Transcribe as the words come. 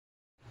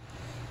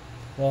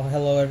Well,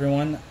 hello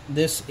everyone.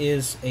 This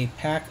is a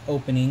pack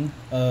opening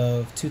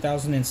of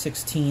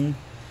 2016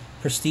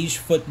 Prestige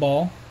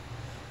Football.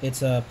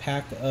 It's a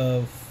pack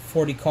of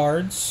 40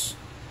 cards.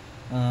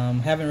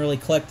 Haven't really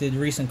collected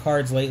recent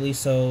cards lately,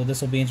 so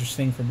this will be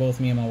interesting for both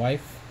me and my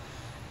wife.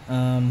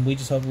 We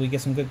just hope we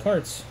get some good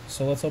cards.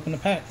 So let's open the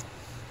pack.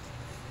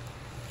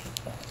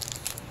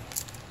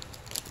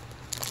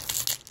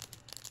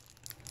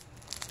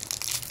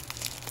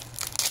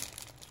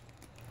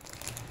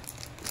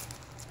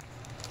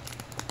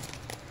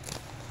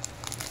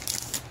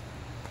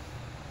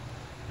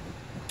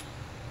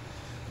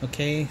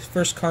 Okay,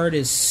 first card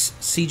is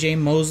C.J.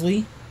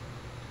 Mosley.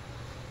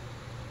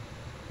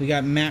 We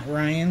got Matt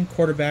Ryan,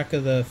 quarterback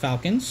of the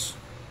Falcons.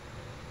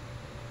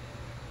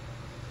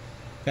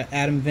 Got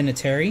Adam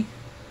Vinatieri.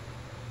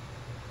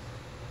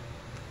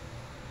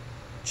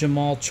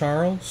 Jamal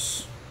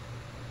Charles.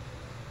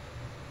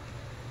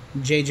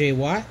 J.J.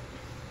 Watt.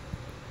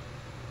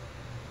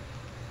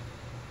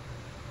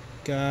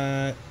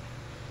 Got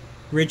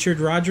Richard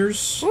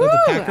Rodgers of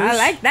the Packers. I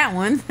like that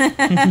one.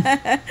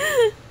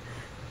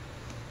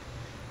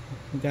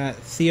 We got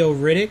Theo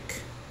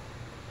Riddick,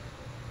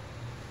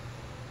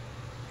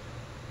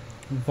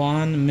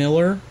 Von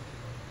Miller,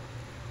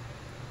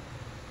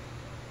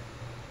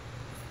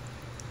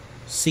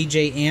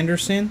 C.J.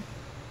 Anderson.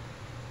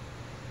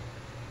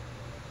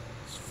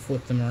 Let's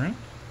flip them around.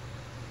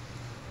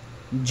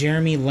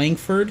 Jeremy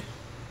Langford,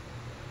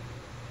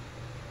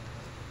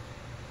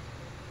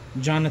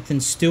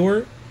 Jonathan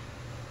Stewart.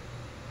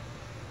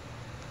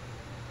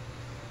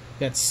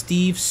 Got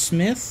Steve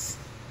Smith.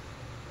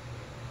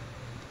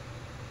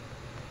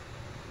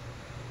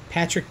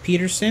 Patrick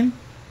Peterson.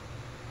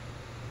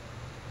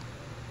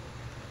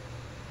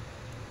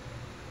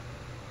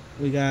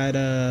 We got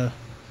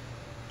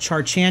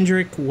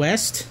Charchandrick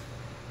West.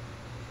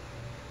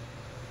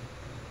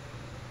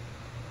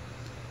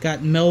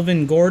 Got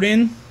Melvin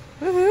Gordon.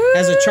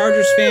 As a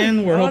Chargers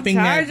fan, we're hoping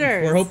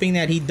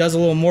that he does a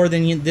little more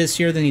this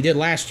year than he did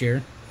last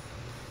year.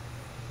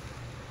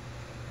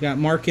 Got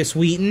Marcus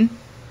Wheaton.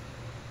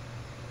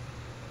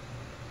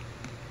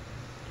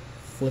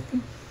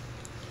 Flipping.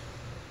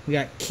 We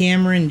got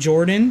Cameron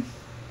Jordan,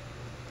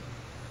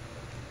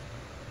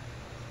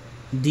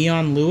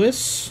 Dion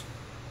Lewis,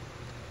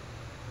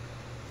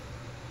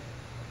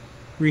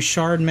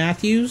 Richard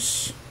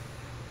Matthews.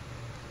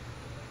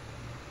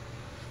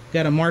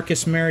 Got a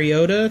Marcus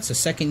Mariota. It's a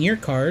second-year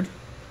card.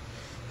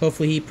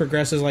 Hopefully he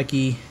progresses like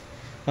he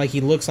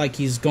looks like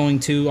he's going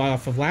to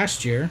off of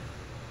last year.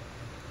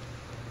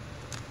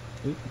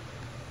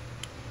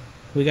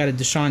 We got a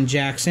Deshaun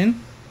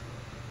Jackson.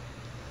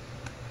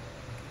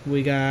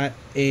 We got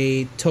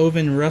a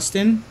Tovin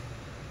Rustin.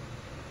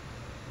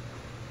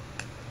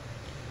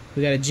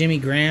 We got a Jimmy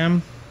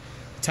Graham,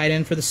 tight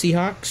end for the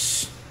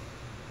Seahawks.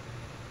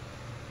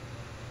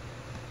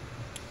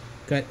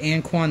 Got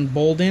Anquan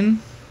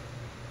Bolden.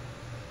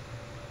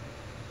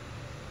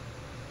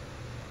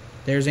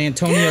 There's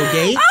Antonio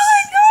Gates. Oh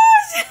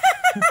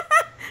my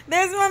gosh!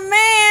 There's my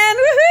man!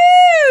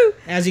 Woohoo!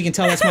 As you can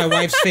tell, that's my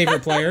wife's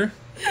favorite player.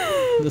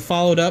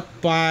 Followed up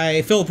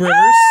by Philip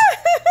Rivers.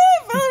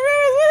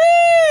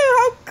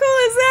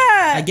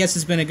 I guess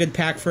it's been a good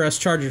pack for us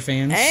Charger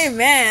fans.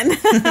 Amen.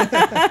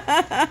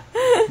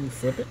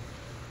 Flip it.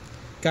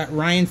 Got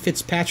Ryan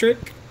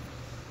Fitzpatrick.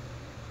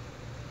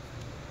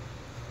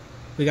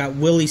 We got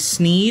Willie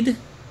Snead.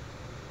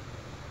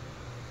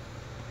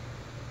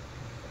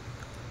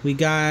 We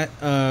got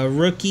a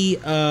rookie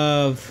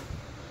of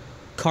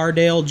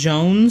Cardale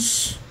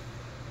Jones.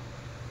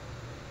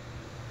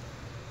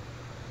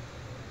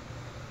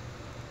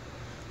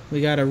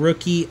 We got a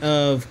rookie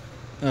of,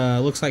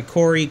 looks like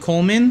Corey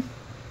Coleman.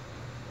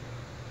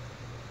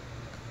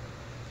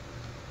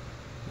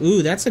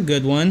 Ooh, that's a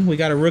good one. We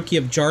got a rookie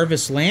of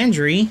Jarvis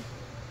Landry.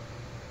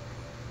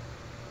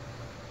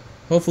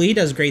 Hopefully he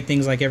does great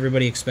things like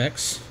everybody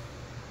expects.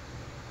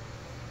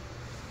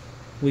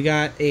 We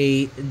got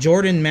a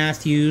Jordan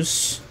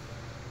Matthews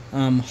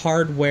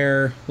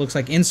hardware, looks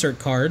like insert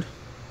card.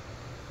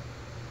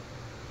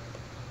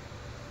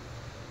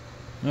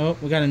 Oh,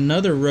 we got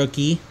another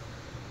rookie.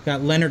 We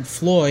got Leonard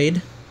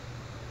Floyd.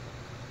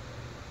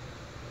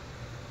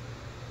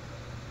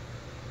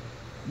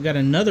 We got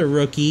another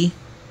rookie.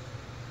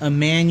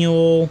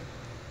 Emmanuel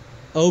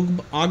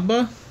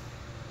Ogba.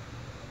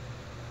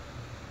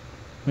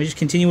 We just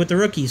continue with the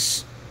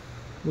rookies.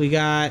 We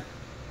got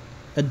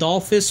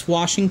Adolphus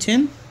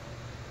Washington.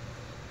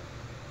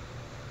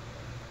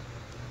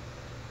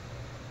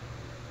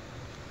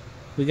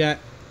 We got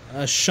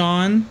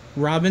Sean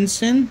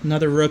Robinson,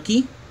 another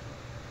rookie.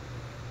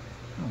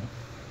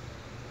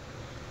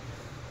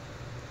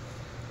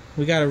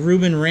 We got a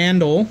Ruben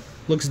Randall.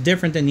 Looks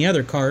different than the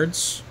other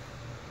cards.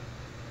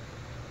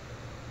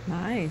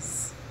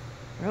 Nice.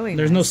 Really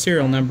There's nice. no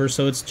serial number,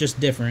 so it's just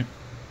different.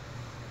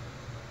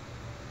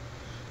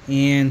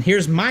 And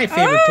here's my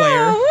favorite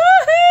player.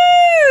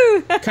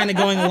 Woohoo! Kind of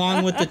going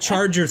along with the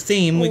Charger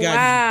theme. We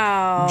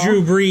got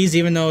Drew Brees,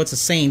 even though it's a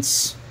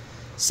Saints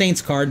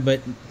card, but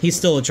he's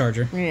still a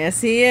Charger.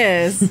 Yes, he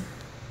is.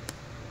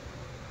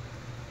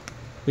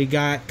 We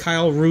got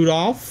Kyle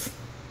Rudolph.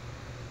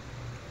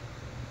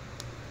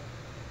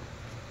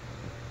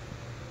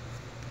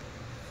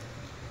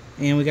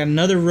 And we got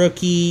another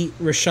rookie,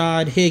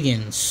 Rashad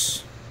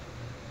Higgins.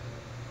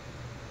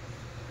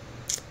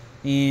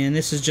 And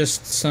this is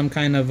just some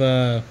kind of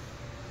a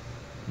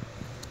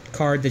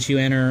card that you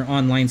enter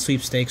online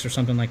sweepstakes or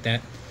something like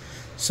that.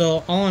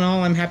 So all in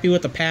all, I'm happy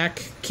with the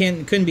pack.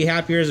 Couldn't be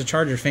happier as a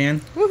Chargers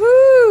fan.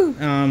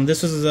 Woohoo!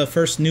 This is the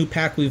first new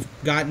pack we've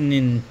gotten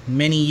in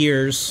many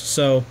years,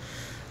 so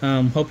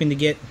hoping to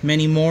get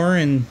many more,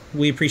 and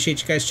we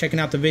appreciate you guys checking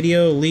out the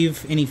video.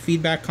 Leave any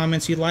feedback,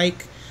 comments you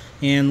like,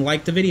 and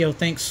like the video.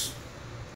 Thanks.